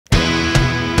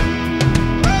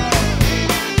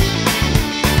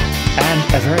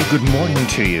Good morning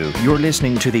to you. You're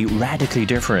listening to the radically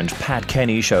different Pat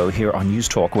Kenny Show here on News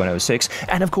Talk 106.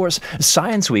 And of course,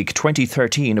 Science Week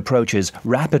 2013 approaches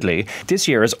rapidly. This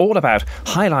year is all about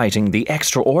highlighting the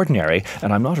extraordinary,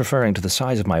 and I'm not referring to the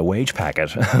size of my wage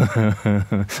packet.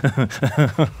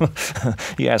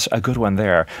 Yes, a good one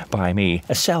there by me.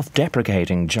 A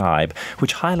self-deprecating jibe,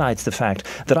 which highlights the fact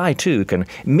that I too can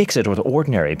mix it with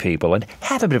ordinary people and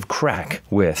have a bit of crack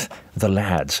with the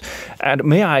lads. And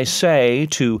may I say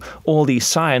to all the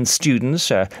science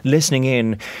students listening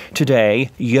in today,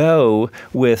 yo,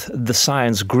 with the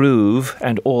science groove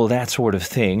and all that sort of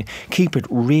thing, keep it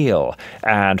real.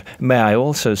 And may I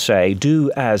also say,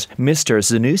 do as Mr.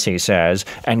 Zanussi says,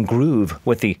 and groove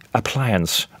with the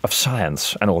appliance of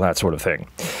science and all that sort of thing.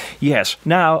 Yes,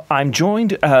 now I'm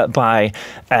joined by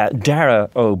Dara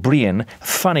O'Briain,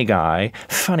 funny guy,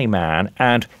 funny man,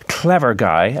 and clever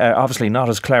guy, obviously not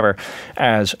as clever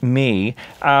as me,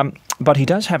 but he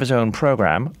does have his own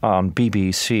programme on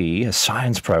BBC, a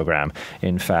science programme,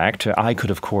 in fact. I could,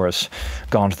 of course,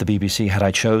 gone to the BBC had I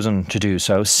chosen to do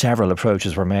so. Several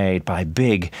approaches were made by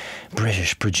big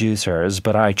British producers,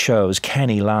 but I chose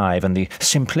Kenny Live and the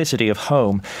simplicity of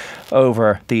home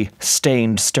over the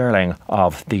stained sterling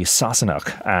of the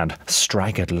Sassenach and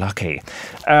Strike It Lucky.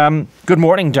 Good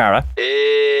morning, Dara.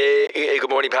 Good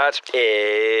morning, Pat.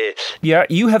 Yeah,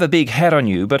 you have a big head on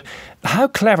you, but how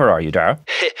clever are you, Dara?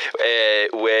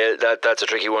 Well, that's a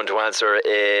tricky one to answer.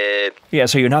 Yeah,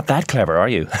 so you're not that clever, are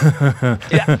you?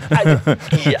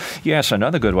 Yeah. Yes,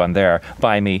 another good one there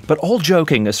by me. But all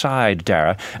joking aside,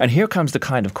 Dara, and here comes the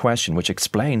kind of question which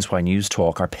explains why News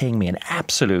Talk are paying me an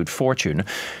absolute fortune.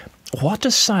 What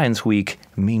does Science Week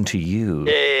mean to you?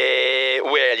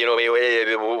 Well, you know,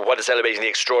 what does celebrating the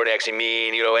extraordinary actually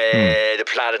mean? You know, the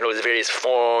planet knows the various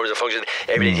forms and functions.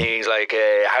 Everything's like,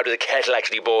 how does a kettle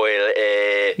actually boil?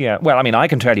 Yeah, well, I mean, I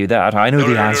can tell you that. I know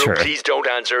the answer. No, please don't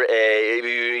answer.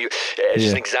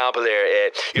 Just an example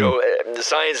there. You know, the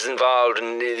science is involved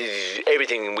in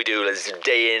everything we do, like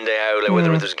day in, day out, like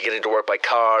whether it's getting to work by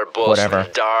car, bus, whatever.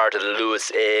 Dart, or the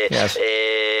Lewis. Yes.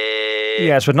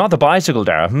 Yes, but not the bicycle,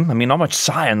 Dara. I mean, not much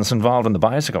science involved in the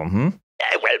bicycle.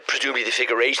 Well, presumably the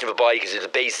figuration of a bike is the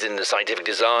basis in the scientific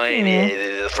design,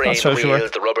 the frame, so the wheels, sure.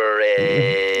 the rubber.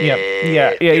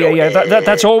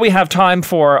 That's all we have time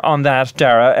for on that,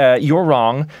 Dara. You're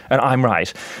wrong, and I'm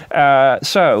right.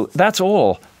 So that's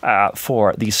all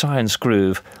for the Science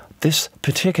Groove, this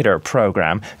particular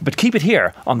programme. But keep it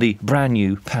here on the brand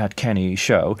new Pat Kenny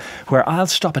Show, where I'll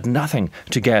stop at nothing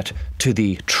to get to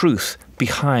the truth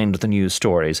behind the news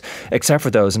stories, except for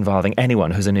those involving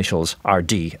anyone whose initials are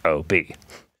D.O.B.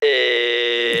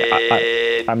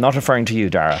 I'm not referring to you,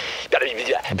 Dara.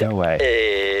 Go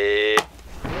away.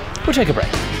 We'll take a break.